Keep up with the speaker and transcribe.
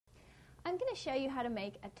to show you how to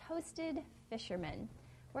make a toasted Fisherman.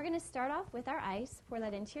 We're going to start off with our ice, pour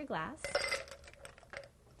that into your glass.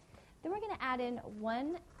 Then we're going to add in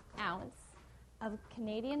 1 ounce of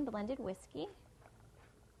Canadian blended whiskey,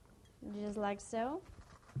 just like so,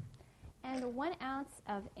 and 1 ounce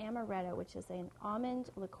of amaretto, which is an almond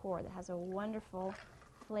liqueur that has a wonderful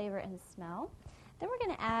flavor and smell. Then we're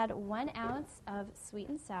going to add 1 ounce of sweet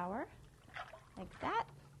and sour, like that.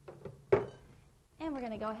 And we're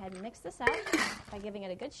going to go ahead and mix this up by giving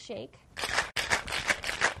it a good shake.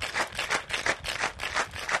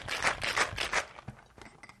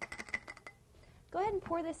 Go ahead and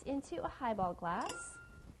pour this into a highball glass.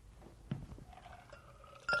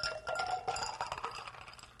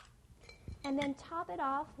 And then top it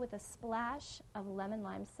off with a splash of lemon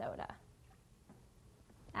lime soda.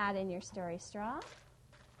 Add in your stirry straw.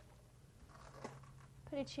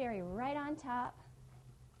 Put a cherry right on top.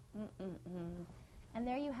 And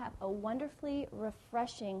there you have a wonderfully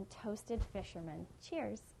refreshing toasted Fisherman.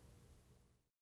 Cheers.